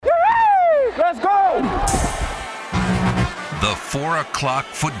4 o'clock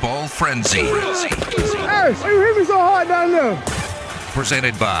football frenzy. Hey, you hit me so hard down there.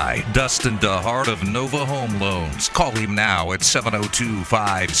 Presented by Dustin DeHart of Nova Home Loans. Call him now at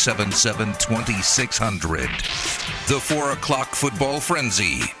 702-577-2600. The 4 o'clock football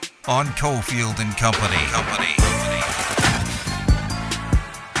frenzy on Cofield and Company.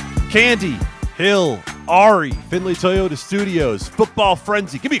 Candy, Hill, Ari, Findlay Toyota Studios, Football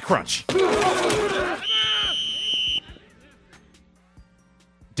Frenzy. Give me a crunch.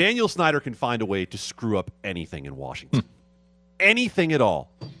 Daniel Snyder can find a way to screw up anything in Washington. Anything at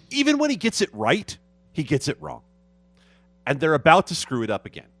all. Even when he gets it right, he gets it wrong. And they're about to screw it up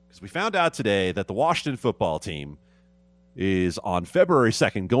again. Because we found out today that the Washington football team is on February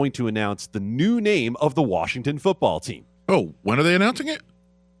 2nd going to announce the new name of the Washington football team. Oh, when are they announcing it?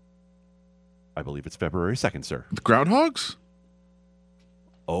 I believe it's February 2nd, sir. The Groundhogs?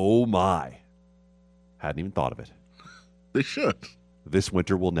 Oh, my. Hadn't even thought of it. They should. This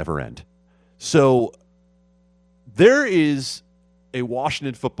winter will never end. So there is a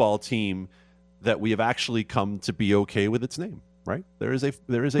Washington football team that we have actually come to be okay with its name, right? There is a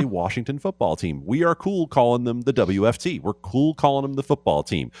Washington football team. We are cool calling them the WFT. We're cool calling them the football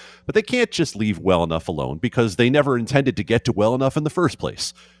team. But they can't just leave well enough alone because they never intended to get to well enough in the first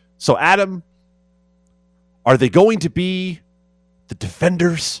place. So, Adam, are they going to be the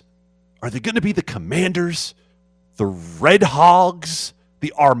Defenders? Are they going to be the Commanders? The Red Hogs?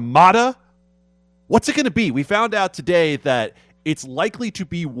 The Armada? What's it going to be? We found out today that it's likely to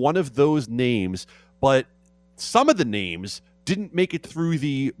be one of those names, but some of the names didn't make it through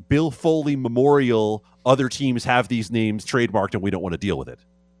the Bill Foley Memorial. Other teams have these names trademarked, and we don't want to deal with it.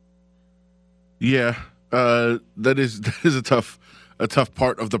 Yeah, that is a tough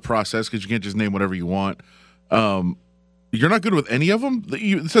part of the process because you can't just name whatever you want. You're not good with any of them.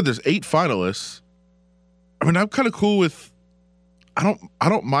 You said there's 8 finalists. I mean, I'm kind of cool with. I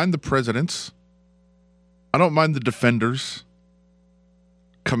don't mind the Presidents. I don't mind the Defenders.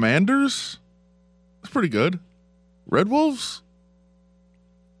 Commanders, that's pretty good. Red Wolves,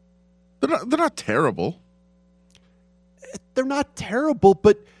 they're not terrible. They're not terrible,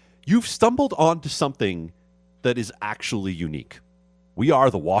 but you've stumbled onto something that is actually unique. We are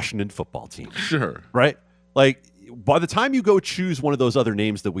the Washington football team. Sure. Right? Like, by the time you go choose one of those other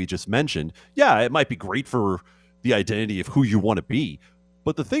names that we just mentioned, yeah, it might be great for the identity of who you want to be.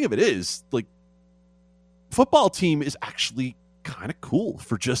 But the thing of it is, like, football team is actually kind of cool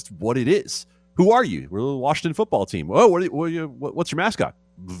for just what it is. Who are you? We're the Washington football team. Oh, what's your mascot?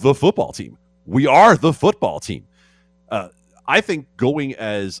 The football team. We are the football team. I think going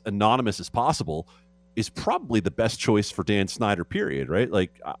as anonymous as possible is probably the best choice for Dan Snyder, period, right?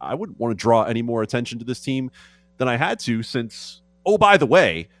 Like, I wouldn't want to draw any more attention to this team than I had to since, oh, by the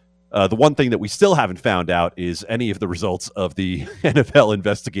way, the one thing that we still haven't found out is any of the results of the NFL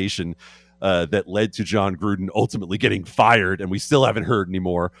investigation that led to John Gruden ultimately getting fired, and we still haven't heard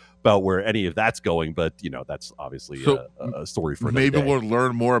anymore about where any of that's going. But, you know, that's obviously a story for another day. Maybe we'll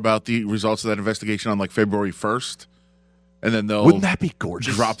learn more about the results of that investigation on, like, February 1st, and then they'll Wouldn't that be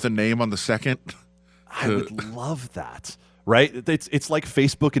gorgeous? Drop the name on the 2nd. I would love that, right? It's like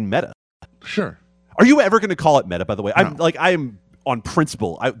Facebook and Meta. Sure. Are you ever going to call it Meta, by the way? No. I am on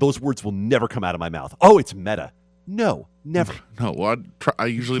principle. Those words will never come out of my mouth. Oh, it's Meta. No, never. No, well, I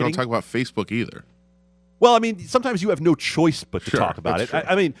usually don't talk about Facebook either. Well, I mean, sometimes you have no choice but to talk about it. True.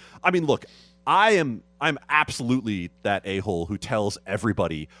 I mean, look, I'm absolutely that a-hole who tells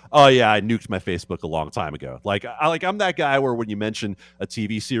everybody, "Oh yeah, I nuked my Facebook a long time ago." I'm that guy where when you mention a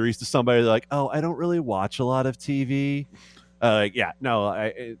TV series to somebody, they're like, "Oh, I don't really watch a lot of TV."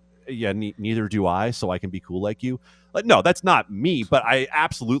 Neither do I, so I can be cool like you. No, that's not me, but I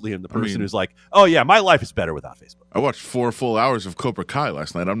absolutely am the person who's like, "Oh yeah, my life is better without Facebook." I watched 4 full hours of Cobra Kai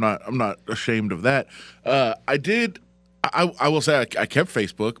last night. I'm not ashamed of that. I will say I kept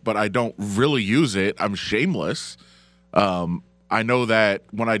Facebook, but I don't really use it. I'm shameless. I know that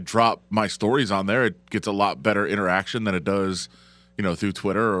when I drop my stories on there, it gets a lot better interaction than it does, through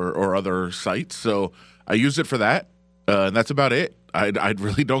Twitter or other sites. So I use it for that, and that's about it. I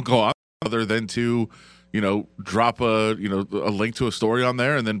really don't go on other than to, drop a link to a story on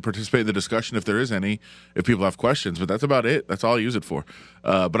there and then participate in the discussion if there is any, if people have questions. But that's about it. That's all I use it for.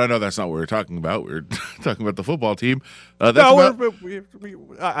 But I know that's not what we're talking about. We're talking about the football team. I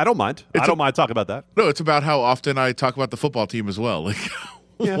don't mind. I don't mind talking about that. No, it's about how often I talk about the football team as well. Like,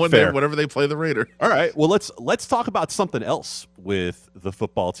 Yeah, whenever they play the Raider. All right. Well, let's talk about something else with the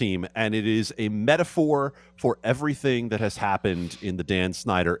football team, and it is a metaphor for everything that has happened in the Dan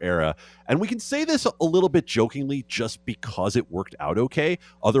Snyder era. And we can say this a little bit jokingly just because it worked out okay.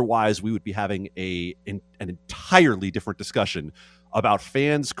 Otherwise, we would be having an entirely different discussion about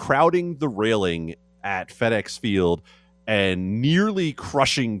fans crowding the railing at FedEx Field and nearly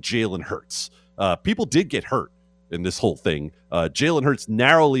crushing Jalen Hurts. People did get hurt in this whole thing. Jalen Hurts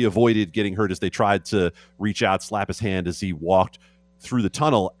narrowly avoided getting hurt as they tried to reach out, slap his hand as he walked through the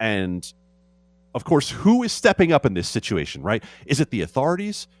tunnel. And of course, who is stepping up in this situation, right? Is it the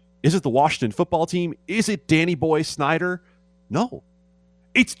authorities? Is it the Washington football team? Is it Danny Boy Snyder? No.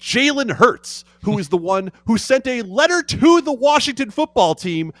 It's Jalen Hurts, who is the one who sent a letter to the Washington football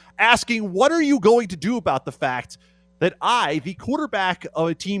team asking, what are you going to do about the fact that I, the quarterback of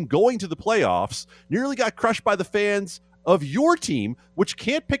a team going to the playoffs, nearly got crushed by the fans of your team, which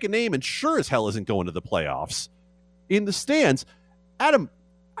can't pick a name and sure as hell isn't going to the playoffs, in the stands. Adam,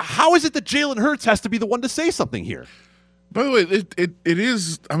 how is it that Jalen Hurts has to be the one to say something here? By the way, it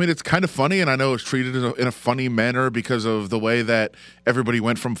is, I mean, it's kind of funny, and I know it's treated in a funny manner because of the way that everybody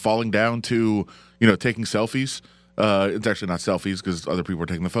went from falling down to, taking selfies. It's actually not selfies because other people are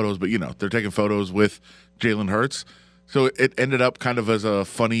taking the photos, but, they're taking photos with Jalen Hurts. So it ended up kind of as a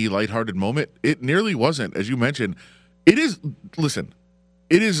funny, lighthearted moment. It nearly wasn't, as you mentioned. It is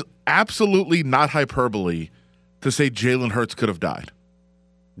absolutely not hyperbole to say Jalen Hurts could have died.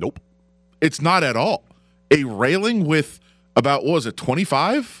 Nope. It's not at all. A railing with about,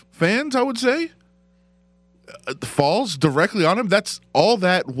 25 fans, I would say, falls directly on him. That's all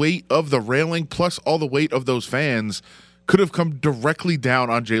that weight of the railing plus all the weight of those fans could have come directly down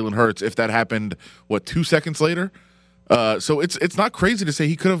on Jalen Hurts if that happened, 2 seconds later? So it's not crazy to say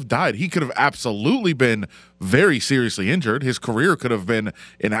he could have died. He could have absolutely been very seriously injured. His career could have been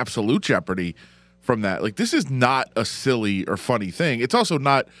in absolute jeopardy from that. Like, this is not a silly or funny thing. It's also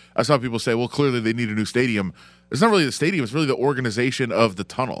not, I saw people say, well, clearly they need a new stadium. It's not really the stadium. It's really the organization of the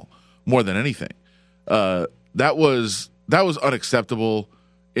tunnel more than anything. That was unacceptable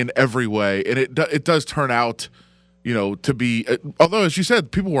in every way. And it does turn out, to be, although, as you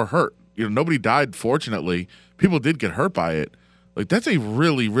said, people were hurt. Nobody died, fortunately. People did get hurt by it. Like, that's a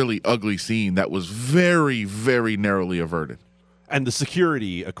really, really ugly scene that was very, very narrowly averted. And the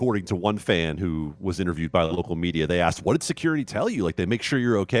security, according to one fan who was interviewed by the local media, they asked, what did security tell you? Like, they make sure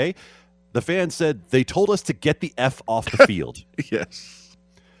you're okay? The fan said, they told us to get the F off the field. Yes.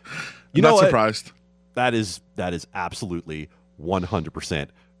 I'm not surprised. That is absolutely 100%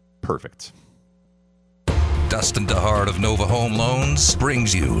 perfect. Dustin DeHart of Nova Home Loans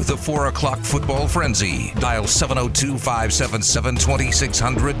brings you the 4 o'clock football frenzy. Dial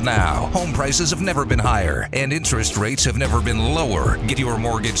 702-577-2600 now. Home prices have never been higher, and interest rates have never been lower. Get your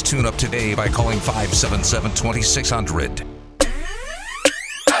mortgage tune-up today by calling 577-2600.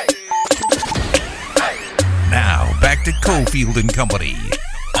 Now, back to Cofield and Company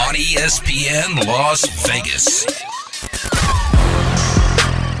on ESPN Las Vegas.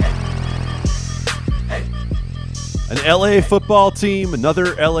 An LA football team,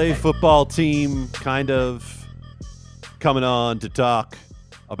 another LA football team, kind of coming on to talk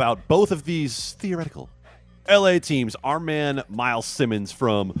about both of these theoretical LA teams. Our man Miles Simmons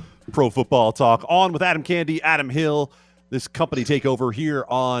from Pro Football Talk on with Adam Candy, Adam Hill, this company takeover here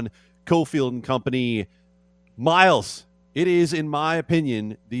on Cofield and Company. Miles, it is, in my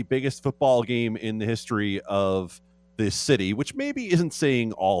opinion, the biggest football game in the history of this city, which maybe isn't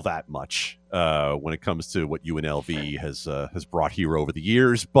saying all that much when it comes to what UNLV has brought here over the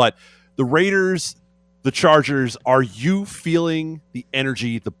years. But the Raiders, the Chargers, are you feeling the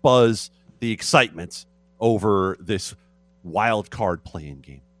energy, the buzz, the excitement over this wild card playing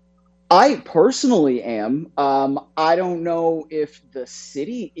game? I personally am. I don't know if the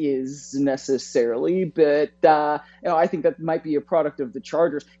city is necessarily, but I think that might be a product of the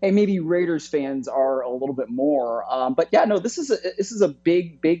Chargers. Hey, maybe Raiders fans are a little bit more. But yeah, no, this is a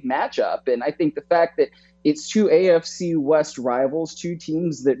big matchup, and I think the fact that it's two AFC West rivals, two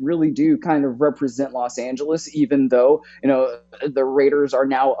teams that really do kind of represent Los Angeles, even though, the Raiders are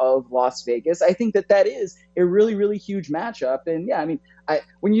now of Las Vegas. I think that is a really, really huge matchup. And yeah, I mean,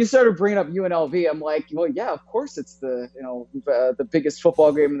 when you started bringing up UNLV, I'm like, well, yeah, of course it's the biggest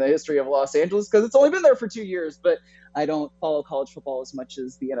football game in the history of Los Angeles because it's only been there for 2 years. But I don't follow college football as much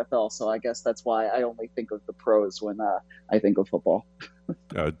as the NFL, so I guess that's why I only think of the pros when I think of football.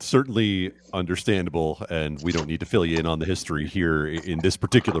 Certainly understandable, and we don't need to fill you in on the history here in this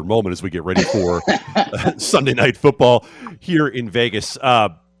particular moment as we get ready for Sunday Night Football here in Vegas.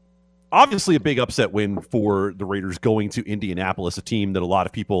 Obviously, a big upset win for the Raiders going to Indianapolis, a team that a lot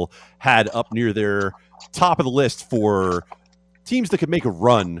of people had up near their top of the list for teams that could make a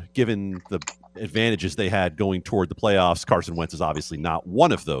run given the advantages they had going toward the playoffs. Carson Wentz is obviously not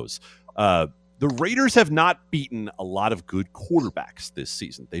one of those. The Raiders have not beaten a lot of good quarterbacks this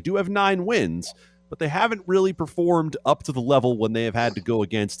season. They do have 9 wins, but they haven't really performed up to the level when they have had to go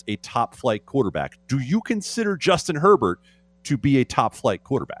against a top-flight quarterback. Do you consider Justin Herbert to be a top-flight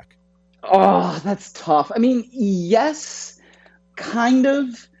quarterback? Oh, that's tough. I mean, yes, kind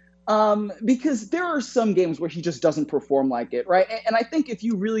of, because there are some games where he just doesn't perform like it, right? And I think if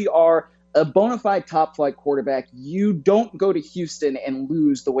you really are a bona fide top-flight quarterback, you don't go to Houston and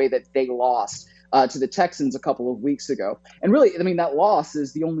lose the way that they lost to the Texans a couple of weeks ago. And really, I mean, that loss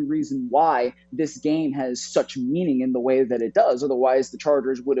is the only reason why this game has such meaning in the way that it does. Otherwise, the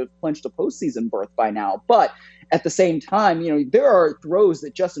Chargers would have clinched a postseason berth by now. But at the same time, there are throws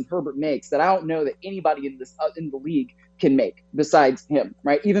that Justin Herbert makes that I don't know that anybody in the league can make besides him,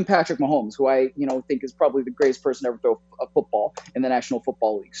 right? Even Patrick Mahomes, who I think is probably the greatest person to ever throw a football in the National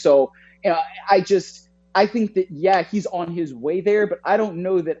Football League. So, I think that, yeah, he's on his way there, but I don't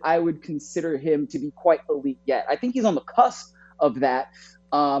know that I would consider him to be quite elite yet. I think he's on the cusp of that,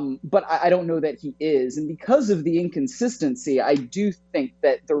 but I don't know that he is. And because of the inconsistency, I do think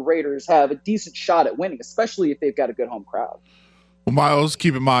that the Raiders have a decent shot at winning, especially if they've got a good home crowd. Well, Miles,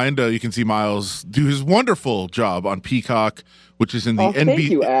 keep in mind, you can see Miles do his wonderful job on Peacock, which is in the NBC. Thank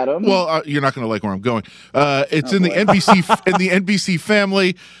you, Adam. Well, you're not going to like where I'm going. It's in the NBC in the NBC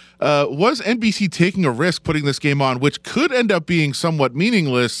family. Was NBC taking a risk putting this game on, which could end up being somewhat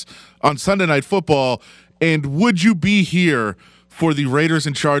meaningless on Sunday Night Football? And would you be here for the Raiders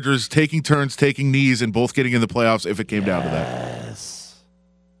and Chargers taking turns, taking knees, and both getting in the playoffs if it came down to that?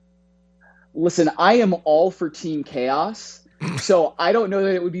 Listen, I am all for Team Chaos. So I don't know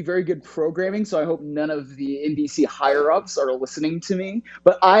that it would be very good programming, so I hope none of the NBC higher-ups are listening to me.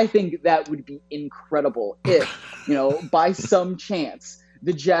 But I think that would be incredible if, by some chance,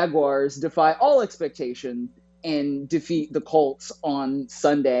 the Jaguars defy all expectation and defeat the Colts on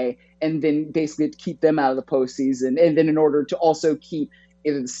Sunday, and then basically keep them out of the postseason. And then in order to also keep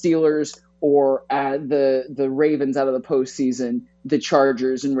either the Steelers or the Ravens out of the postseason, the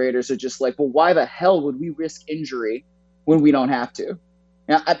Chargers and Raiders are just like, well, why the hell would we risk injury when we don't have to?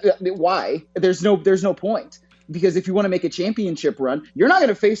 Now, why? There's no point. Because if you want to make a championship run, you're not going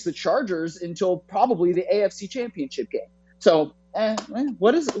to face the Chargers until probably the AFC Championship game. So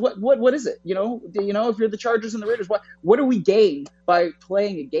what is it? What is it? If you're the Chargers and the Raiders, what do we gain by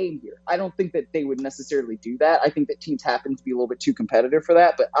playing a game here? I don't think that they would necessarily do that. I think that teams happen to be a little bit too competitive for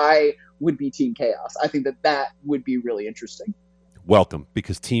that, but I would be Team Chaos. I think that would be really interesting. Welcome,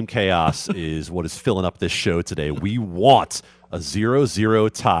 because Team Chaos is what is filling up this show today. We want a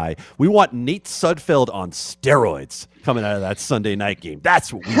 0-0 tie. We want Nate Sudfeld on steroids coming out of that Sunday night game.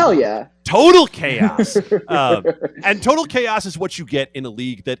 That's what we want. Yeah. Total chaos. And total chaos is what you get in a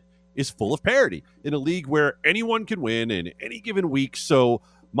league that is full of parity, in a league where anyone can win in any given week. So,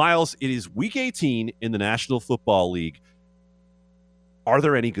 Miles, it is week 18 in the National Football League. Are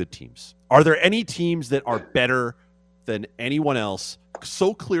there any good teams? Are there any teams that are better than anyone else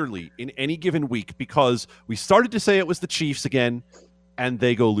so clearly in any given week? Because we started to say it was the Chiefs again, and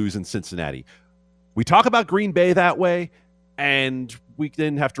they go lose in Cincinnati. We talk about Green Bay that way, and we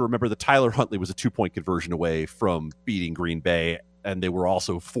then have to remember that Tyler Huntley was a 2-point conversion away from beating Green Bay, and they were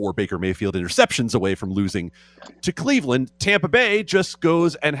also 4 Baker Mayfield interceptions away from losing to Cleveland. Tampa Bay just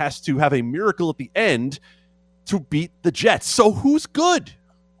goes and has to have a miracle at the end to beat the Jets. So who's good?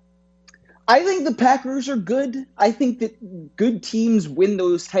 I think the Packers are good. I think that good teams win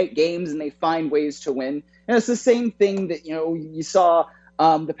those tight games and they find ways to win. And it's the same thing that, you saw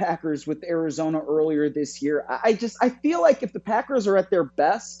the Packers with Arizona earlier this year. I feel like if the Packers are at their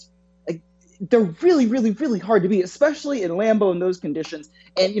best, they're really, really, really hard to beat, especially in Lambeau in those conditions.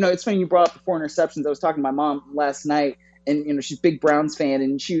 And, it's funny you brought up the 4 interceptions. I was talking to my mom last night, and, she's a big Browns fan.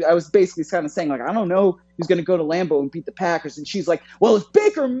 And I was basically kind of saying, like, I don't know who's going to go to Lambeau and beat the Packers. And she's like, well, if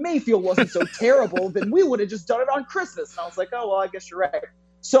Baker Mayfield wasn't so terrible, then we would have just done it on Christmas. And I was like, oh, well, I guess you're right.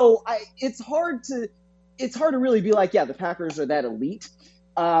 So it's hard to really be like, yeah, the Packers are that elite.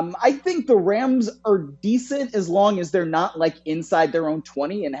 I think the Rams are decent as long as they're not like inside their own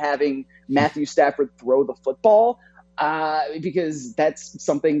 20 and having Matthew Stafford throw the football, because that's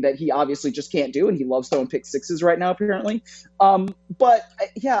something that he obviously just can't do, and he loves throwing pick sixes right now apparently. But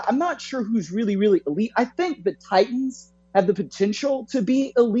yeah, I'm not sure who's really, really elite. I think the Titans have the potential to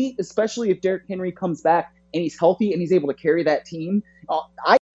be elite, especially if Derrick Henry comes back and he's healthy and he's able to carry that team.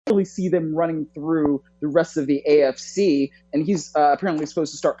 I really see them running through the rest of the AFC. And he's apparently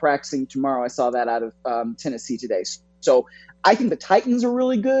supposed to start practicing tomorrow. I saw that out of Tennessee today. So I think the Titans are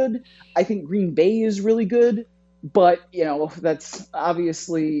really good. I think Green Bay is really good. But, that's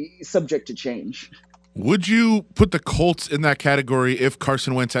obviously subject to change. Would you put the Colts in that category if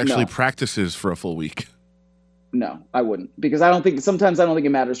Carson Wentz actually practices for a full week? No, I wouldn't, because I don't think it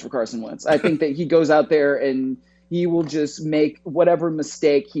matters for Carson Wentz. I think that he goes out there and he will just make whatever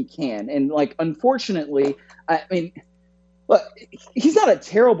mistake he can. And unfortunately, I mean, look, he's not a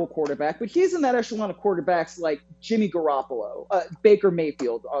terrible quarterback, but he's in that echelon of quarterbacks like Jimmy Garoppolo, Baker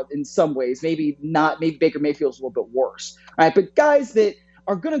Mayfield in some ways. Maybe not. Maybe Baker Mayfield's a little bit worse, right? But guys that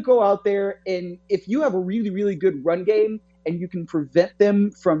are going to go out there, and if you have a really, really good run game and you can prevent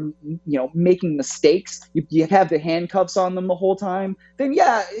them from, making mistakes, you have the handcuffs on them the whole time, then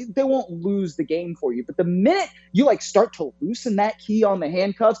they won't lose the game for you. But the minute you start to loosen that key on the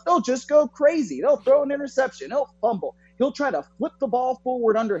handcuffs, they'll just go crazy. They'll throw an interception. They'll fumble. He'll try to flip the ball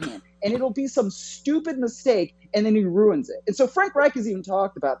forward underhand, and it'll be some stupid mistake, and then he ruins it. And so Frank Reich has even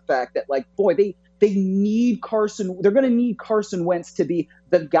talked about the fact that, they need Carson. They're going to need Carson Wentz to be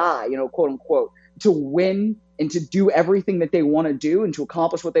the guy, quote unquote, to win and to do everything that they want to do and to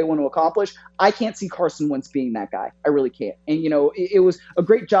accomplish what they want to accomplish. I can't see Carson Wentz being that guy. I really can't. And, it was a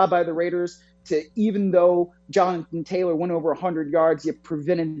great job by the Raiders to, even though Jonathan Taylor went over 100 yards, you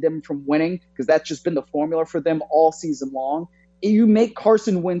prevented them from winning, because that's just been the formula for them all season long. If you make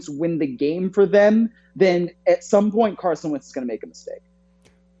Carson Wentz win the game for them, then at some point Carson Wentz is going to make a mistake.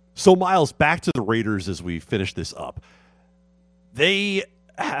 So, Miles, back to the Raiders as we finish this up. They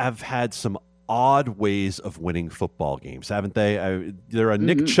have had some odd ways of winning football games, haven't they? They're a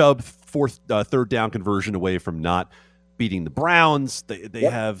Nick Chubb third down conversion away from not beating the Browns. They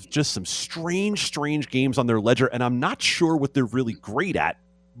have just some strange games on their ledger, and I'm not sure what they're really great at.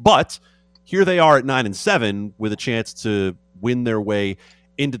 But here they are at 9-7 with a chance to win their way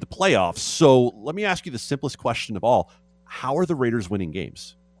into the playoffs. So let me ask you the simplest question of all. How are the Raiders winning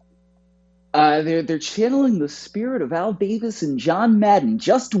games? They're channeling the spirit of Al Davis and John Madden.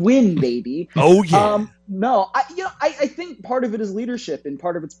 Just win, baby. Oh yeah. I think part of it is leadership and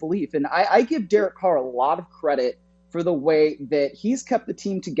part of it's belief. And I give Derek Carr a lot of credit for the way that he's kept the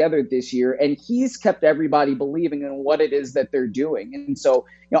team together this year, and he's kept everybody believing in what it is that they're doing. And so,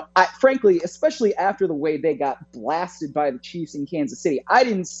 frankly, especially after the way they got blasted by the Chiefs in Kansas City, I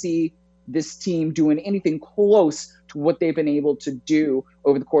didn't see this team doing anything close to what they've been able to do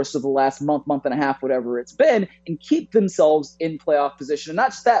over the course of the last month and a half, whatever it's been, and keep themselves in playoff position. And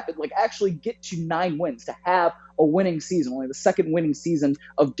not just that, but actually get to 9 wins, to have a winning season, only the second winning season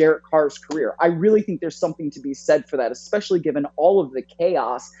of Derek Carr's career. I really think there's something to be said for that, especially given all of the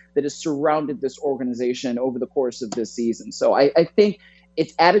chaos that has surrounded this organization over the course of this season. So I think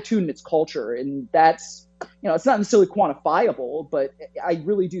it's attitude and it's culture, and that's, it's not necessarily quantifiable, but I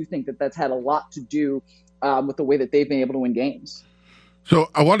really do think that that's had a lot to do with the way that they've been able to win games. So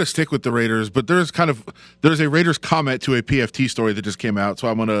I want to stick with the Raiders, but there's a Raiders comment to a PFT story that just came out,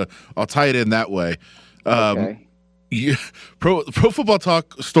 so I'll tie it in that way. Okay. Pro Football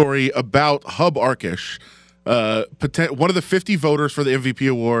Talk story about Hub Arkush, one of the 50 voters for the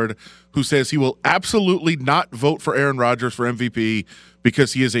MVP award, who says he will absolutely not vote for Aaron Rodgers for MVP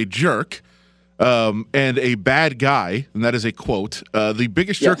because he is a jerk. And a bad guy, and that is a quote, the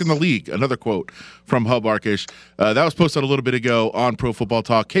biggest jerk in the league, another quote from Hub Arkush. That was posted a little bit ago on Pro Football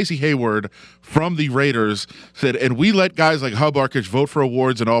Talk. Casey Hayward from the Raiders said, and we let guys like Hub Arkush vote for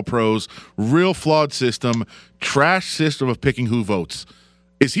awards and all pros, real flawed system, trash system of picking who votes.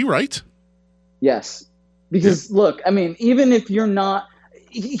 Is he right? Yes. Because, look, I mean, even if you're not,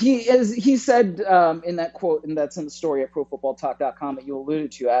 he said in that quote, and that's in the story at ProFootballTalk.com that you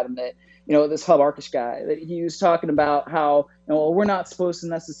alluded to, Adam, that this Hub Arkush guy, that he was talking about how, we're not supposed to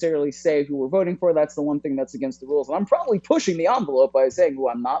necessarily say who we're voting for. That's the one thing that's against the rules. And I'm probably pushing the envelope by saying who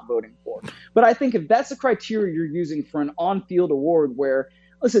I'm not voting for. But I think if that's the criteria you're using for an on-field award where,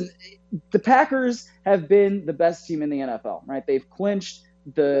 listen, the Packers have been the best team in the NFL, right? They've clinched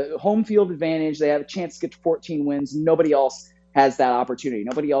the home field advantage. They have a chance to get to 14 wins. Nobody else has that opportunity.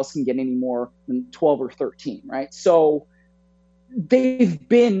 Nobody else can get any more than 12 or 13, right? So they've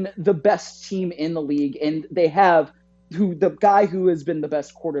been the best team in the league, and they have the guy who has been the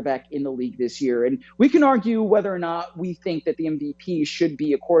best quarterback in the league this year. And we can argue whether or not we think that the MVP should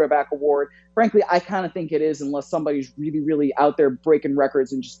be a quarterback award. Frankly, I kind of think it is, unless somebody's really, really out there breaking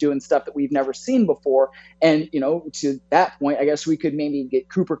records and just doing stuff that we've never seen before. And, to that point, I guess we could maybe get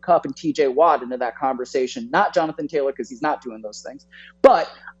Cooper Kupp and TJ Watt into that conversation, not Jonathan Taylor, because he's not doing those things. But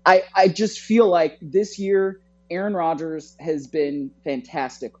I just feel like this year, Aaron Rodgers has been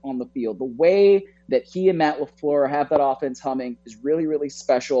fantastic on the field. The way that he and Matt LaFleur have that offense humming is really, really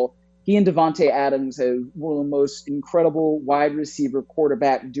special. He and Devontae Adams have one of the most incredible wide receiver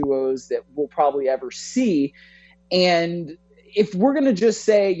quarterback duos that we'll probably ever see. And if we're going to just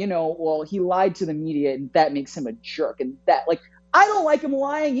say, well, he lied to the media and that makes him a jerk, and that, I don't like him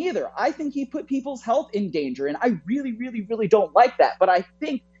lying either. I think he put people's health in danger, and I really, really, really don't like that. But I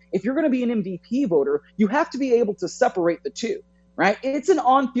think if you're going to be an MVP voter, you have to be able to separate the two, right? It's an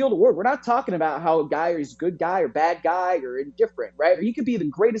on-field award. We're not talking about how a guy is a good guy or bad guy or indifferent, right? Or he could be the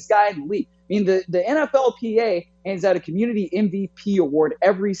greatest guy in the league. I mean, the NFLPA hands out a community MVP award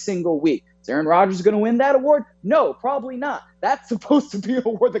every single week. Is Aaron Rodgers going to win that award? No, probably not. That's supposed to be an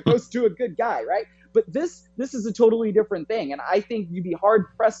award that goes to a good guy, right? But this is a totally different thing. And I think you'd be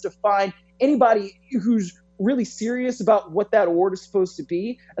hard-pressed to find anybody who's really serious about what that award is supposed to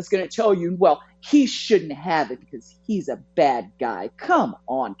be that's going to tell you, well, he shouldn't have it because he's a bad guy. Come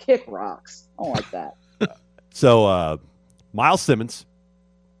on, kick rocks. I don't like that. So, Miles Simmons,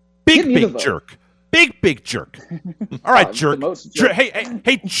 big jerk. Big jerk. All right, jerk.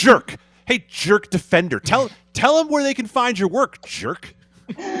 Hey, jerk. Hey, jerk defender. Tell them where they can find your work, jerk.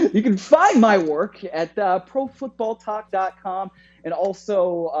 You can find my work at profootballtalk.com and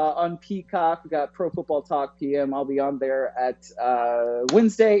also on Peacock. We got Pro Football Talk PM. I'll be on there at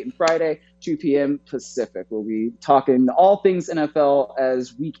Wednesday and Friday, 2 p.m. Pacific. We'll be talking all things NFL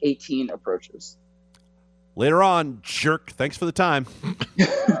as Week 18 approaches. Later on, jerk. Thanks for the time.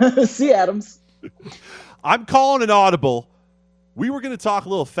 See you, Adams. I'm calling an audible. We were going to talk a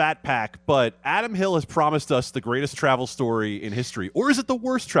little Fat Pack, but Adam Hill has promised us the greatest travel story in history. Or is it the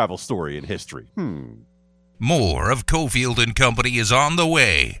worst travel story in history? More of Cofield and Company is on the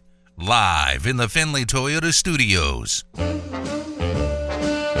way. Live in the Findlay Toyota studios.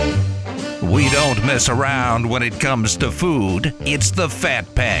 We don't mess around when it comes to food. It's the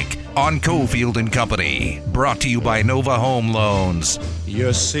Fat Pack on Cofield and Company. Brought to you by Nova Home Loans.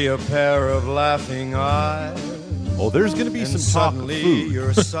 You see a pair of laughing eyes. Oh, there's going to be some talk of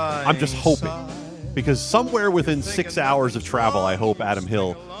food. I'm just hoping. Because somewhere within 6 hours of travel, I hope Adam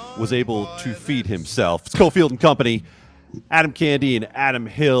Hill was able to feed himself. It's Cofield and Company. Adam Candy and Adam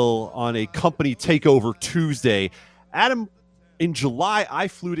Hill on a company takeover Tuesday. Adam, in July, I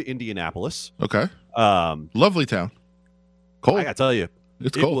flew to Indianapolis. Okay. Lovely town. Cold. I got to tell you,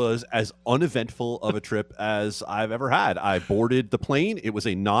 It was as uneventful of a trip as I've ever had. I boarded the plane. It was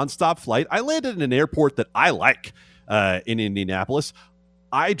a nonstop flight. I landed in an airport that I like in Indianapolis.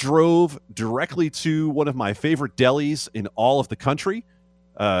 I drove directly to one of my favorite delis in all of the country,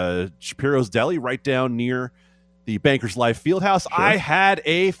 Shapiro's Deli, right down near the Bankers Life Fieldhouse. Sure. I had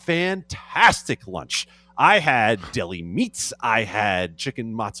a fantastic lunch. I had deli meats. I had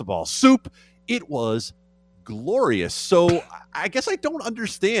chicken matzo ball soup. It was glorious. So I guess I don't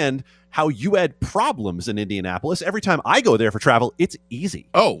understand how you had problems in Indianapolis. Every time I go there for travel, it's easy.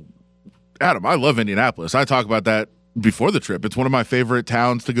 Oh, Adam, I love Indianapolis. I talk about that before the trip. It's one of my favorite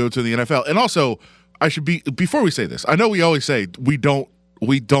towns to go to in the NFL. And also, before we say this, I know we always say we don't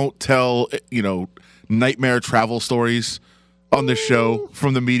tell, nightmare travel stories on this show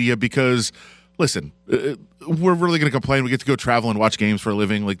from the media because, listen, we're really going to complain. We get to go travel and watch games for a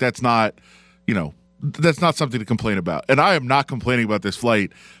living. Like, that's not something to complain about. And I am not complaining about this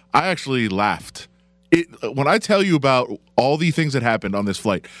flight. I actually laughed. When I tell you about all the things that happened on this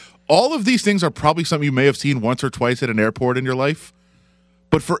flight, all of these things are probably something you may have seen once or twice at an airport in your life.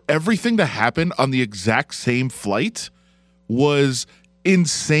 But for everything to happen on the exact same flight was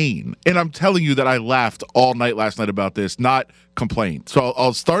insane. And I'm telling you that I laughed all night last night about this, not complained. So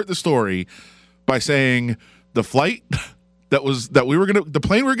I'll start the story by saying the flight the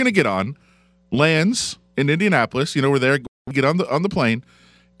plane we were gonna get on lands in Indianapolis. We're there, get on the plane,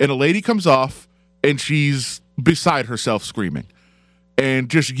 and a lady comes off and she's beside herself screaming and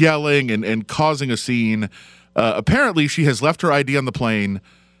just yelling and causing a scene. Apparently she has left her ID on the plane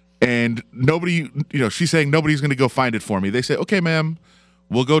and nobody, she's saying nobody's going to go find it for me. They say, okay, ma'am,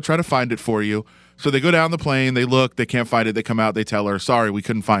 we'll go try to find it for you. So they go down the plane, they look, they can't find it. They come out, they tell her, sorry, we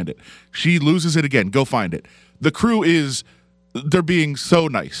couldn't find it. She loses it again. Go find it. The crew they're being so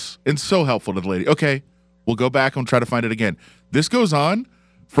nice and so helpful to the lady. Okay, we'll go back and try to find it again. This goes on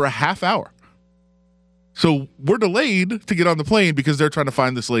for a half hour. So we're delayed to get on the plane because they're trying to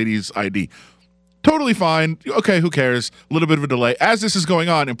find this lady's ID. Totally fine. Okay, who cares? A little bit of a delay. As this is going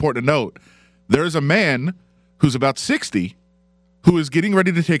on, important to note, there's a man who's about 60 who is getting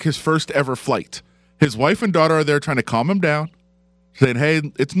ready to take his first ever flight. His wife and daughter are there trying to calm him down, saying, hey,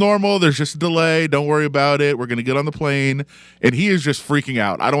 it's normal. There's just a delay. Don't worry about it. We're going to get on the plane. And he is just freaking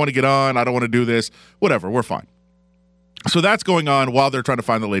out. I don't want to get on. I don't want to do this. Whatever. We're fine. So that's going on while they're trying to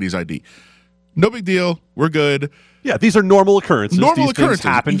find the lady's ID. No big deal. We're good. Yeah, these are normal occurrences. Normal These occurrences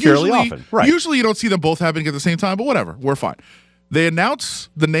things happen fairly often. Right. Usually you don't see them both happening at the same time, but whatever. We're fine. They announce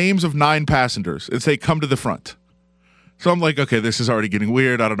the names of 9 passengers and say, come to the front. So I'm like, okay, this is already getting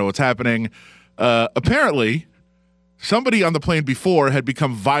weird. I don't know what's happening. Apparently, somebody on the plane before had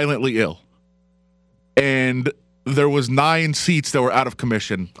become violently ill. And there was 9 seats that were out of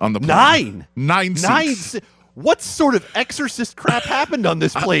commission on the plane. 9 seats. What sort of exorcist crap happened on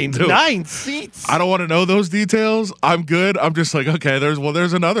this plane? 9 seats. I don't want to know those details. I'm good. I'm just like, okay,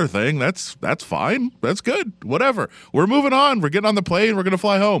 there's another thing. That's fine. That's good. Whatever. We're moving on. We're getting on the plane. We're going to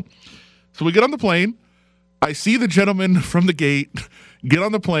fly home. So we get on the plane. I see the gentleman from the gate get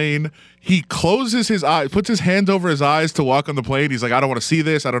on the plane. He closes his eyes, puts his hands over his eyes to walk on the plane. He's like, I don't want to see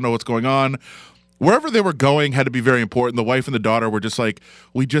this. I don't know what's going on. Wherever they were going had to be very important. The wife and the daughter were just like,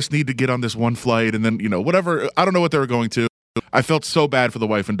 we just need to get on this one flight. And then, whatever. I don't know what they were going to. I felt so bad for the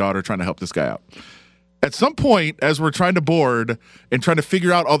wife and daughter trying to help this guy out. At some point, as we're trying to board and trying to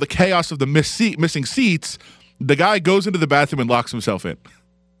figure out all the chaos of the missing seats, the guy goes into the bathroom and locks himself in.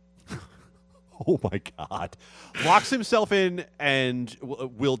 Oh, my God. Locks himself in and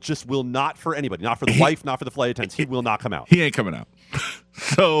will not for anybody, not for the wife, not for the flight attendants. He will not come out. He ain't coming out.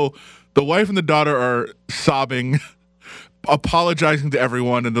 So the wife and the daughter are sobbing, apologizing to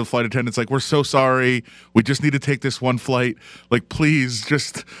everyone, and the flight attendant's like, we're so sorry. We just need to take this one flight. Like, please,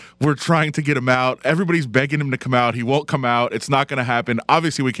 we're trying to get him out. Everybody's begging him to come out. He won't come out. It's not going to happen.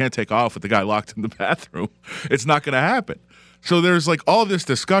 Obviously, we can't take off with the guy locked in the bathroom. It's not going to happen. So there's like all this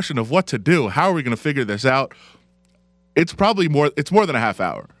discussion of what to do. How are we going to figure this out? It's more than a half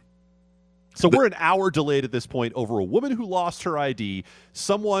hour. So we're an hour delayed at this point over a woman who lost her ID,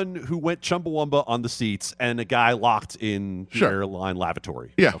 someone who went Chumbawamba on the seats, and a guy locked in the airline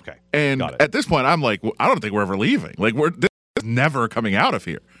lavatory. Yeah. Okay. And at this point, I'm like, I don't think we're ever leaving. Like, this is never coming out of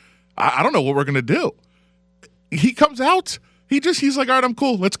here. I don't know what we're going to do. He comes out. He's like, all right, I'm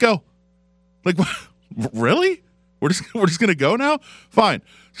cool. Let's go. Like, really? We're just going to go now? Fine.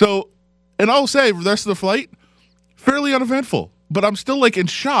 So, and I'll say the rest of the flight, fairly uneventful. But I'm still like in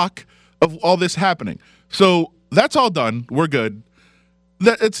shock of all this happening. So that's all done. We're good.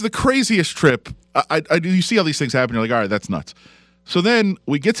 It's the craziest trip. You see all these things happen. You're like, all right, that's nuts. So then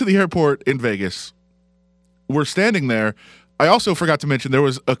we get to the airport in Vegas. We're standing there. I also forgot to mention there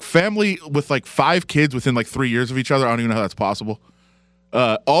was a family with like 5 kids within like 3 years of each other. I don't even know how that's possible.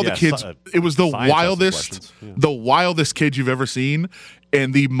 The kids, it was the wildest kids you've ever seen.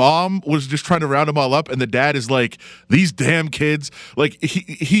 And the mom was just trying to round them all up, and the dad is like, "These damn kids!" Like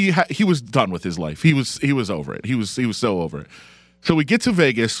he was done with his life. He was over it. He was so over it. So we get to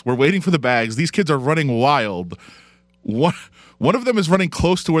Vegas. We're waiting for the bags. These kids are running wild. One of them is running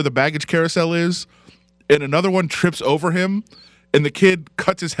close to where the baggage carousel is, and another one trips over him, and the kid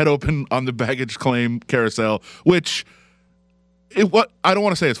cuts his head open on the baggage claim carousel. Which, I don't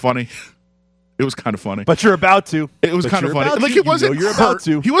want to say it's funny. It was kind of funny. But you're about to. It was kind of funny. Like, it wasn't you're hurt. about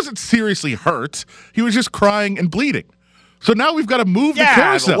to. He wasn't seriously hurt. He was just crying and bleeding. So now we've got to move the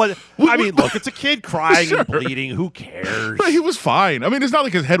carousel. Look, it's a kid crying and bleeding. Who cares? But he was fine. I mean, it's not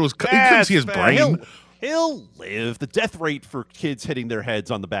like his head was... He couldn't see his brain. He'll live. The death rate for kids hitting their heads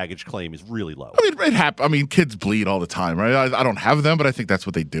on the baggage claim is really low. I mean, it happens. I mean, kids bleed all the time, right? I don't have them, but I think that's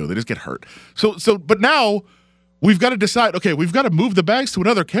what they do. They just get hurt. But now... we've got to decide, okay, we've got to move the bags to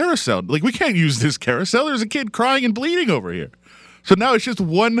another carousel. Like, we can't use this carousel. There's a kid crying and bleeding over here. So now it's just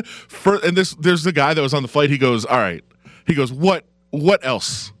one and there's the guy that was on the flight. He goes, all right. He goes, what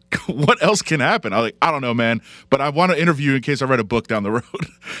else? What else can happen? I'm like, I don't know, man, but I want to interview you in case I write a book down the road.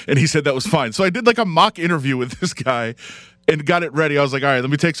 And he said that was fine. So I did like a mock interview with this guy and got it ready. I was like, all right, let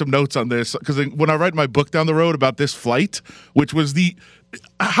me take some notes on this. Because when I write my book down the road about this flight, which was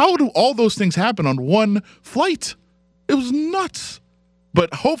how do all those things happen on one flight? It was nuts.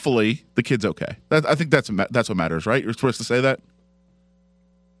 But hopefully the kid's okay. I think that's what matters, right? You're supposed to say that?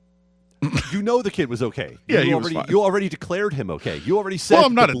 You know the kid was okay. Yeah, you already declared him okay. You already said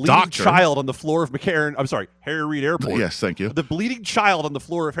I'm not the a bleeding doctor. Child on the floor of Harry Reid Airport. Yes, thank you. The bleeding child on the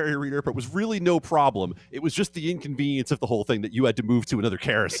floor of Harry Reid Airport was really no problem. It was just the inconvenience of the whole thing that you had to move to another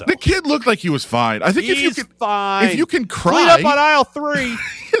carousel. The kid looked like he was fine. I think if you can cry, clean up on aisle 3.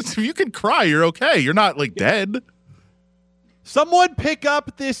 Yes, if you can cry, you're okay. You're not like dead. Someone pick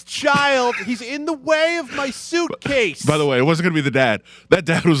up this child. He's in the way of my suitcase. By the way, it wasn't going to be the dad. That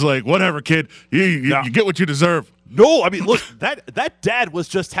dad was like, whatever, kid. You get what you deserve. No, I mean, look, that dad was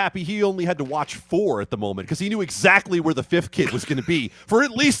just happy he only had to watch 4 at the moment because he knew exactly where the 5th kid was going to be for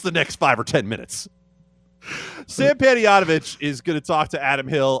at least the next 5 or 10 minutes. Sam Panayotovich is going to talk to Adam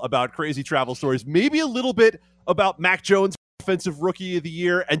Hill about crazy travel stories, maybe a little bit about Mac Jones, Offensive Rookie of the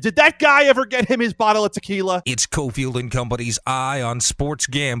Year. And did that guy ever get him his bottle of tequila? It's Cofield and Company's Eye on Sports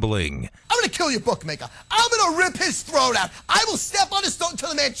Gambling. I'm going to kill your bookmaker. I'm going to rip his throat out. I will step on his throat until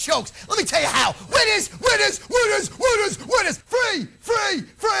the man chokes. Let me tell you how. Winners, winners, winners, winners, winners. Free, free,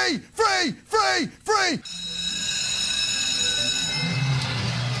 free, free, free, free.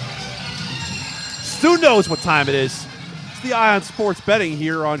 Stu knows what time it is. It's the Eye on Sports Betting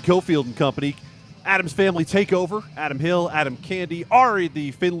here on Cofield and Company. Adam's Family Takeover, Adam Hill, Adam Candy, Ari, the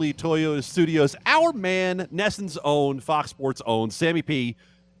Findlay Toyota Studios. Our man, Nesson's own, Fox Sports own, Sammy P,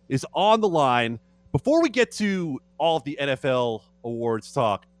 is on the line. Before we get to all of the NFL awards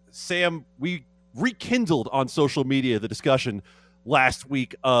talk, Sam, we rekindled on social media the discussion last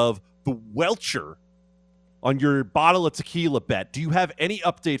week of the Welcher on your bottle of tequila bet. Do you have any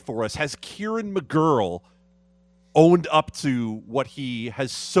update for us? Has Kieran McGurl owned up to what he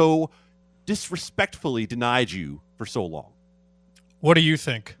has so disrespectfully denied you for so long? What do you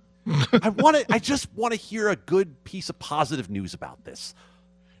think? I just want to hear a good piece of positive news about this.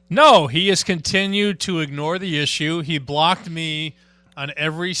 No, he has continued to ignore the issue. He blocked me on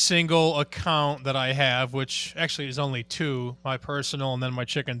every single account that I have, which actually is only two, my personal and then my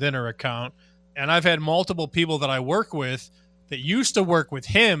chicken dinner account. And I've had multiple people that I work with that used to work with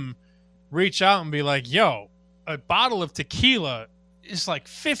him reach out and be like, yo, a bottle of tequila is like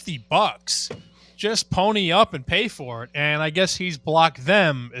 $50. Just pony up and pay for it. And I guess he's blocked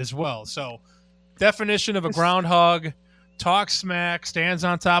them as well. So definition of a groundhog, talks smack, stands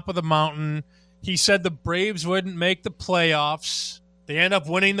on top of the mountain. He said the Braves wouldn't make the playoffs. They end up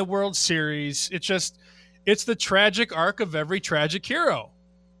winning the World Series. It's the tragic arc of every tragic hero.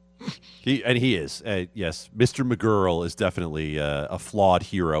 He is. Yes, Mr. McGurl is definitely a flawed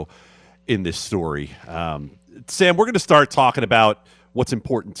hero in this story. Sam, we're going to start talking about what's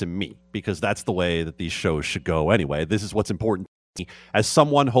important to me, because that's the way that these shows should go anyway. This is what's important to me. As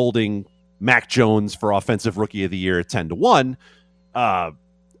someone holding Mac Jones for Offensive Rookie of the Year at 10-1, I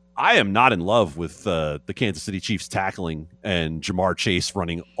am not in love with the Kansas City Chiefs tackling and Jamar Chase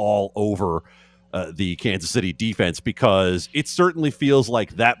running all over the Kansas City defense, because it certainly feels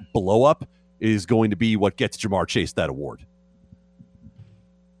like that blow-up is going to be what gets Jamar Chase that award.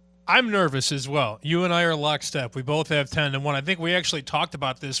 I'm nervous as well. You and I are lockstep. We both have 10-1. I think we actually talked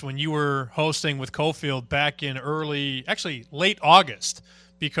about this when you were hosting with Cofield back in late August,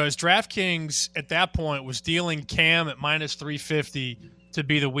 because DraftKings at that point was dealing Cam at minus 350 to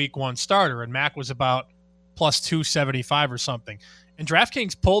be the week one starter, and Mac was about plus 275 or something. And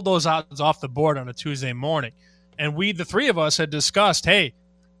DraftKings pulled those odds off the board on a Tuesday morning. And the three of us had discussed, hey,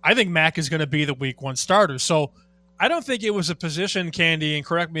 I think Mac is going to be the week one starter. So I don't think it was a position, Candy, and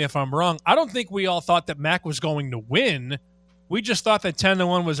correct me if I'm wrong, I don't think we all thought that Mac was going to win. We just thought that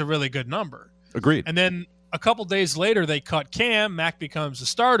 10-1 was a really good number. Agreed. And then a couple days later, they cut Cam, Mac becomes the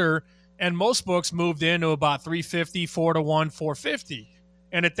starter, and most books moved into about 350, 4-1, 450.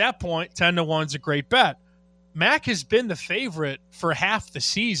 And at that point, 10-1 is a great bet. Mac has been the favorite for half the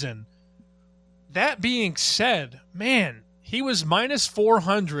season. That being said, man, he was minus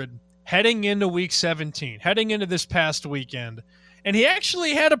 400 heading into week 17, heading into this past weekend. And he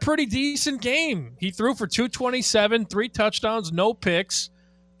actually had a pretty decent game. He threw for 227, 3 touchdowns, no picks.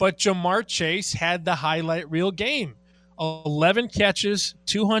 But Jamar Chase had the highlight reel game. 11 catches,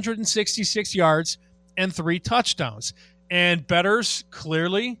 266 yards, and 3 touchdowns. And bettors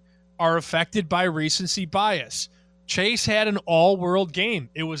clearly are affected by recency bias. Chase had an all-world game.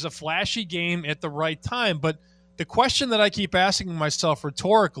 It was a flashy game at the right time. But the question that I keep asking myself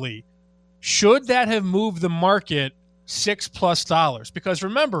rhetorically, should that have moved the market $6+? Because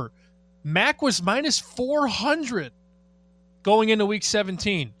remember, Mac was minus 400 going into week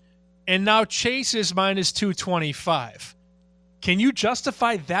 17, and now Chase is minus 225. Can you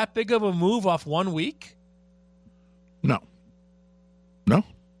justify that big of a move off 1 week? No.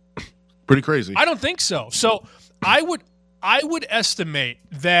 Pretty crazy. I don't think so. So I would estimate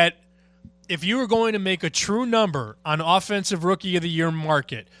that if you were going to make a true number on Offensive Rookie of the Year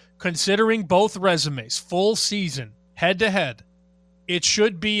market, considering both resumes, full season, head-to-head, it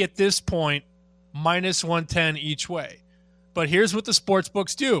should be at this point minus 110 each way. But here's what the sports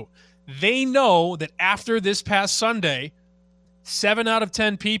books do. They know that after this past Sunday, 7 out of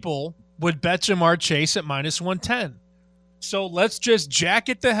 10 people would bet Jamar Chase at minus 110. So let's just jack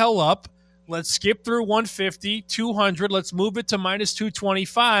it the hell up. Let's skip through 150, 200. Let's move it to minus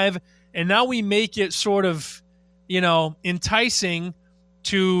 225. And now we make it sort of, enticing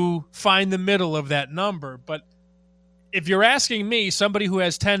to find the middle of that number. But if you're asking me, somebody who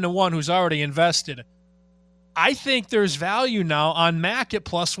has 10-1 who's already invested, I think there's value now on Mac at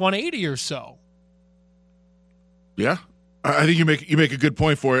plus 180 or so. Yeah, I think you make a good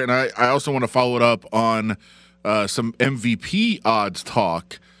point for it, and I also want to follow it up on some MVP odds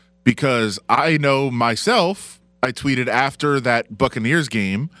talk, because I know myself, I tweeted after that Buccaneers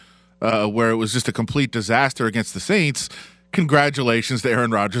game where it was just a complete disaster against the Saints, congratulations to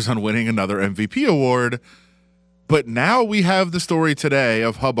Aaron Rodgers on winning another MVP award. But now we have the story today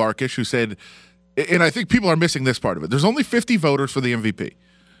of Hub Arkush, who said, and I think people are missing this part of it, there's only 50 voters for the MVP.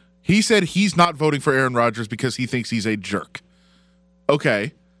 He said he's not voting for Aaron Rodgers because he thinks he's a jerk.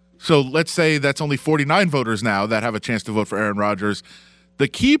 Okay, so let's say that's only 49 voters now that have a chance to vote for Aaron Rodgers. The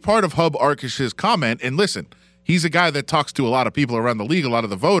key part of Hub Arkush's comment, and listen, he's a guy that talks to a lot of people around the league, a lot of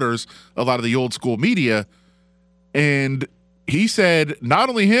the voters, a lot of the old school media, and he said not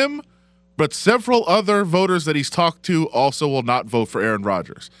only him, but several other voters that he's talked to also will not vote for Aaron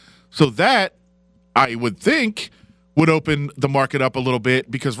Rodgers. So that, I would think, would open the market up a little bit,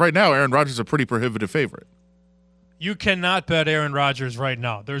 because right now Aaron Rodgers is a pretty prohibitive favorite. You cannot bet Aaron Rodgers right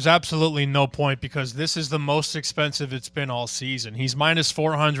now. There's absolutely no point, because this is the most expensive it's been all season. He's minus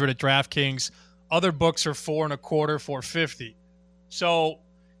 400 at DraftKings. Other books are 4.25, 450. So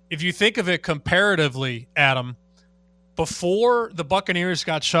if you think of it comparatively, Adam, before the Buccaneers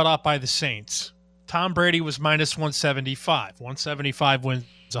got shut out by the Saints, Tom Brady was minus 175. 175 wins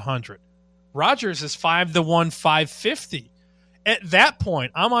 100. Rodgers is 5-1, 550. At that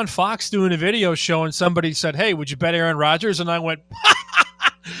point, I'm on Fox doing a video show, and somebody said, hey, would you bet Aaron Rodgers? And I went,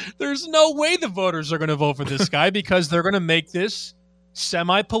 there's no way the voters are going to vote for this guy, because they're going to make this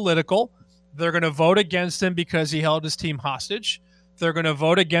semi-political. They're going to vote against him because he held his team hostage. They're going to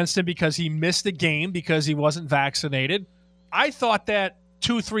vote against him because he missed a game because he wasn't vaccinated. I thought that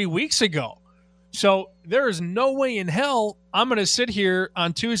 2-3 weeks ago. So there is no way in hell I'm going to sit here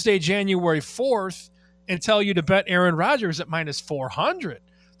on Tuesday, January 4th, and tell you to bet Aaron Rodgers at minus 400.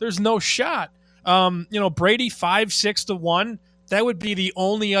 There's no shot. Brady 5-6-1. That would be the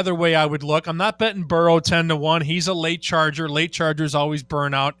only other way I would look. I'm not betting Burrow 10-1. He's a late Charger. Late Chargers always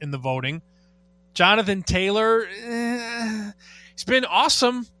burn out in the voting. Jonathan Taylor, he's been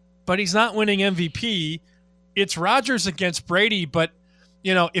awesome, but he's not winning MVP. It's Rodgers against Brady, but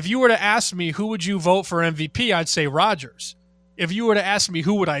if you were to ask me who would you vote for MVP, I'd say Rodgers. If you were to ask me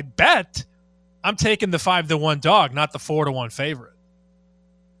who would I bet, I'm taking the 5-1 dog, not the 4-1 favorite.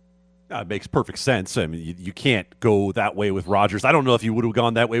 It makes perfect sense. I mean, you can't go that way with Rodgers. I don't know if you would have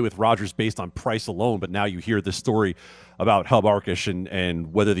gone that way with Rodgers based on price alone, but now you hear this story about Hub Arkush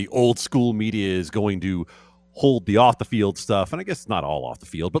and whether the old school media is going to hold the off-the-field stuff, and I guess not all off the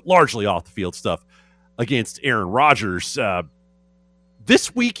field, but largely off-the-field stuff against Aaron Rodgers.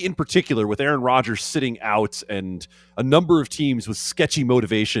 This week in particular, with Aaron Rodgers sitting out and a number of teams with sketchy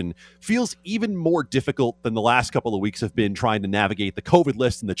motivation, feels even more difficult than the last couple of weeks have been trying to navigate the COVID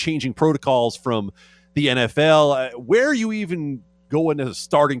list and the changing protocols from the NFL. Where are you even going as a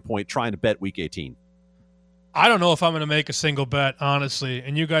starting point trying to bet Week 18? I don't know if I'm going to make a single bet, honestly.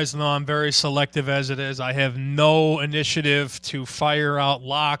 And you guys know I'm very selective as it is. I have no initiative to fire out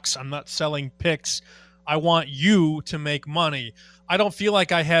locks. I'm not selling picks. I want you to make money. I don't feel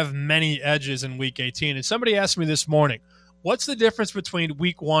like I have many edges in Week 18. And somebody asked me this morning, what's the difference between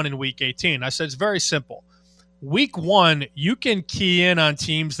Week 1 and Week 18? I said, it's very simple. Week 1, you can key in on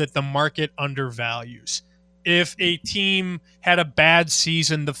teams that the market undervalues. If a team had a bad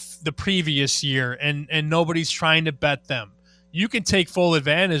season the previous year and nobody's trying to bet them, you can take full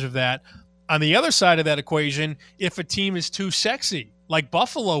advantage of that. On the other side of that equation, if a team is too sexy, like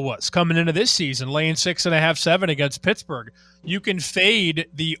Buffalo was coming into this season, laying 6.5, 7 against Pittsburgh, you can fade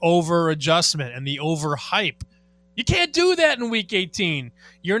the over adjustment and the over hype. You can't do that in Week 18.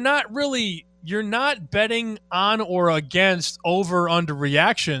 You're not betting on or against over under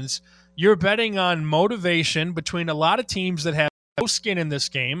reactions. You're betting on motivation between a lot of teams that have no skin in this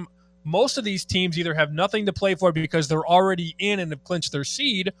game. Most of these teams either have nothing to play for because they're already in and have clinched their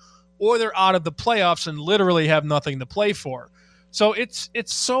seed, or they're out of the playoffs and literally have nothing to play for. So it's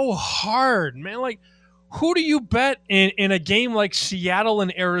so hard, man. Like, who do you bet in a game like Seattle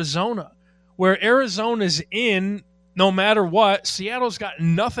and Arizona, where Arizona's in no matter what? Seattle's got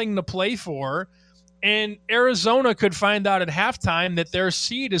nothing to play for, and Arizona could find out at halftime that their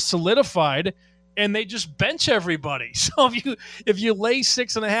seed is solidified, and they just bench everybody. So if you lay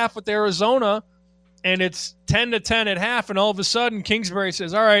 6.5 with Arizona, and it's 10-10 at half, and all of a sudden Kingsbury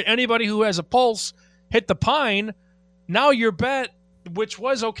says, all right, anybody who has a pulse, hit the pine. Now your bet, which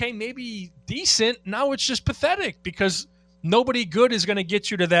was okay, maybe decent, now it's just pathetic because nobody good is going to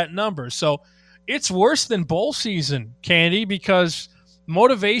get you to that number. So it's worse than bowl season, Candy, because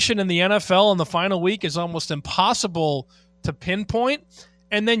motivation in the NFL in the final week is almost impossible to pinpoint.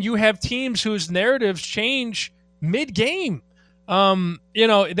 And then you have teams whose narratives change mid-game.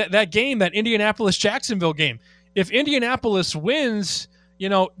 That game, that Indianapolis-Jacksonville game, if Indianapolis wins,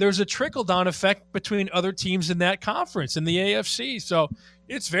 there's a trickle-down effect between other teams in that conference, in the AFC. So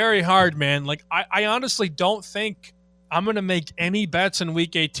it's very hard, man. Like, I honestly don't think I'm going to make any bets in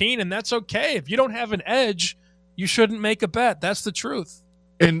Week 18, and that's okay. If you don't have an edge, you shouldn't make a bet. That's the truth.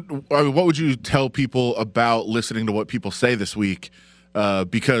 And what would you tell people about listening to what people say this week?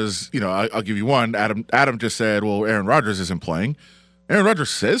 Because, I'll give you one. Adam just said, well, Aaron Rodgers isn't playing. Aaron Rodgers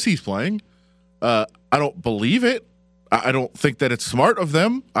says he's playing. I don't believe it. I don't think that it's smart of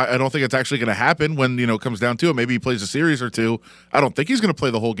them. I don't think it's actually going to happen when, it comes down to it. Maybe he plays a series or two. I don't think he's going to play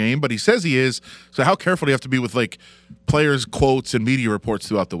the whole game, but he says he is. So how careful do you have to be with, players' quotes and media reports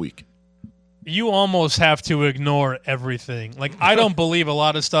throughout the week? You almost have to ignore everything. I don't believe a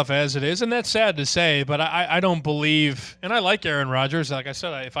lot of stuff as it is, and that's sad to say, but I don't believe – and I like Aaron Rodgers. Like I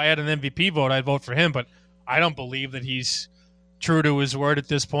said, if I had an MVP vote, I'd vote for him, but I don't believe that he's true to his word at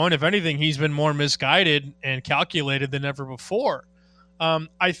this point. If anything, he's been more misguided and calculated than ever before.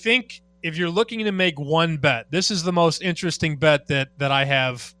 I think if you're looking to make one bet, this is the most interesting bet that I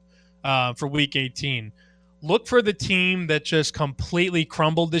have for Week 18. Look for the team that just completely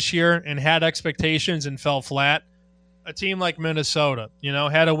crumbled this year and had expectations and fell flat. A team like Minnesota,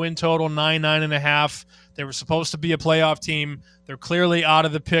 had a win total 9.5. They were supposed to be a playoff team. They're clearly out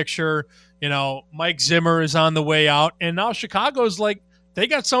of the picture. Mike Zimmer is on the way out. And now Chicago's they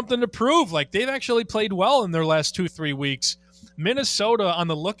got something to prove. They've actually played well in their last 2-3 weeks. Minnesota on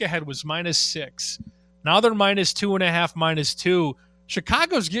the look ahead was -6. Now they're -2.5, -2.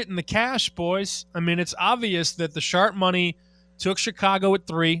 Chicago's getting the cash, boys. I mean, it's obvious that the sharp money took Chicago at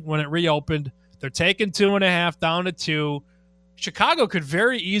 3 when it reopened. They're taking 2.5 down to 2. Chicago could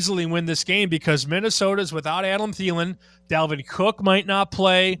very easily win this game because Minnesota's without Adam Thielen. Dalvin Cook might not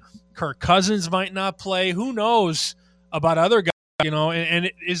play. Kirk Cousins might not play. Who knows about other guys,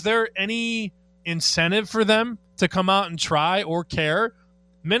 and is there any incentive for them to come out and try or care?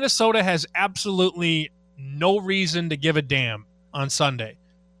 Minnesota has absolutely no reason to give a damn on Sunday.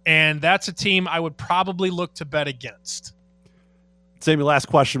 And that's a team I would probably look to bet against. Sammy, last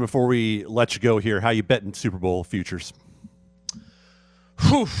question before we let you go here. How you betting Super Bowl futures?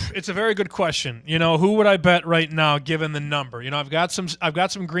 It's a very good question. Who would I bet right now given the number? I've got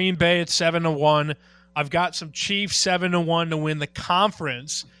some Green Bay at 7-1. I've got some Chiefs 7-1 to win the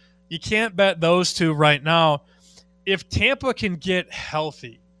conference. You can't bet those two right now. If Tampa can get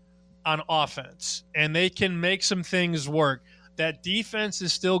healthy on offense and they can make some things work, that defense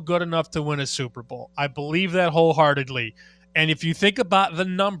is still good enough to win a Super Bowl. I believe that wholeheartedly. And if you think about the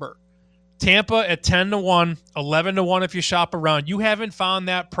number, Tampa at 10-1, 11-1 if you shop around, you haven't found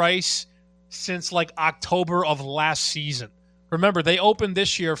that price since October of last season. Remember, they opened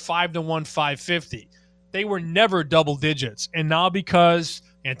this year 5-1, 550. They were never double digits. And now because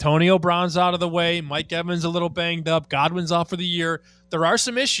Antonio Brown's out of the way, Mike Evans a little banged up, Godwin's out for the year, there are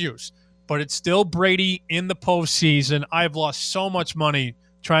some issues. But it's still Brady in the postseason. I've lost so much money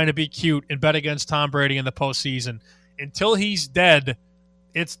trying to be cute and bet against Tom Brady in the postseason. Until he's dead,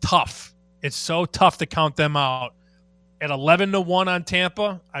 it's tough. It's so tough to count them out. At 11-1 on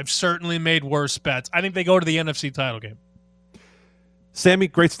Tampa, I've certainly made worse bets. I think they go to the NFC title game. Sammy,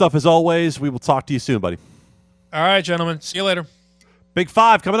 great stuff as always. We will talk to you soon, buddy. All right, gentlemen. See you later. Big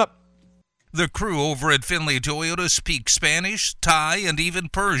Five coming up. The crew over at Finley Toyota speak Spanish, Thai, and even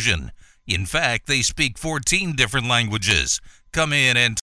Persian. In fact, they speak 14 different languages. Come in and